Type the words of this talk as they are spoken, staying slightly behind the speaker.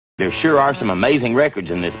There sure are some amazing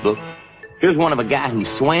records in this book. Here's one of a guy who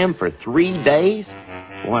swam for 3 days.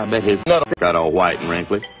 Boy, I bet his nuts got all white and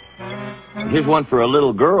wrinkly. And here's one for a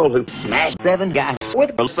little girl who smashed 7 guys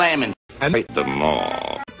with a salmon and ate them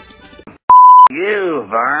all. You,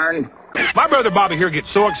 Vern. My brother Bobby here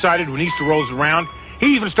gets so excited when Easter rolls around,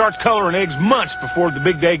 he even starts coloring eggs months before the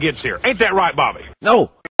big day gets here. Ain't that right, Bobby?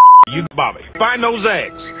 No. You, Bobby. Find those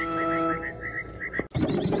eggs.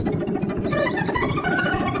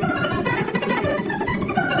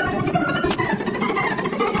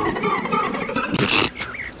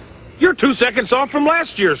 You're 2 seconds off from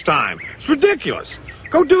last year's time. It's ridiculous.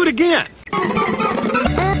 Go do it again.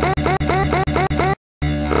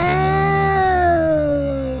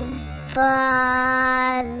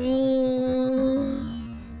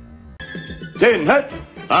 Tin Hut.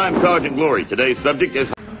 I'm Sergeant Glory. Today's subject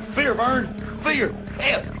is Fear, Vern. Fear.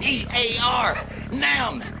 F-E-A-R.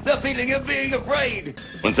 Noun. The feeling of being afraid.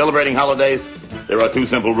 when celebrating holidays, there are 2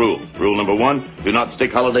 simple rules. Rule number 1, do not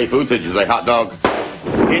stick holiday food such as a hot dog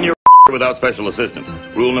in your without special assistance.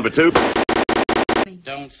 Rule number 2,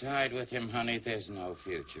 Don't side with him, honey. There's no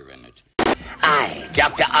future in it. I,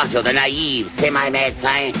 Dr. Otto, the naive, semi-mad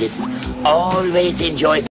scientist, always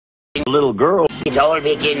enjoy little girl. It all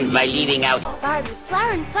begins by leaving out Barbie,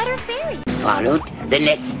 Flower, and Flutter Fairy. followed the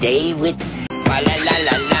next day with la la la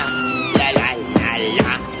la la la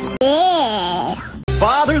la la.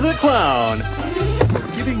 Father the Clown,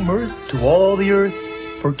 for giving mirth to all the earth,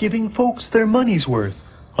 for giving folks their money's worth.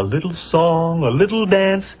 A little song, a little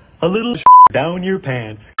dance, a little down your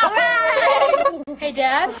pants. Hey,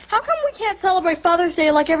 Dad, how come we can't celebrate Father's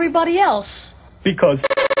Day like everybody else? Because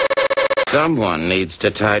Someone needs to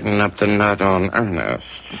tighten up the nut on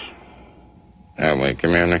Ernest. Are we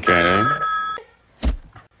communicating?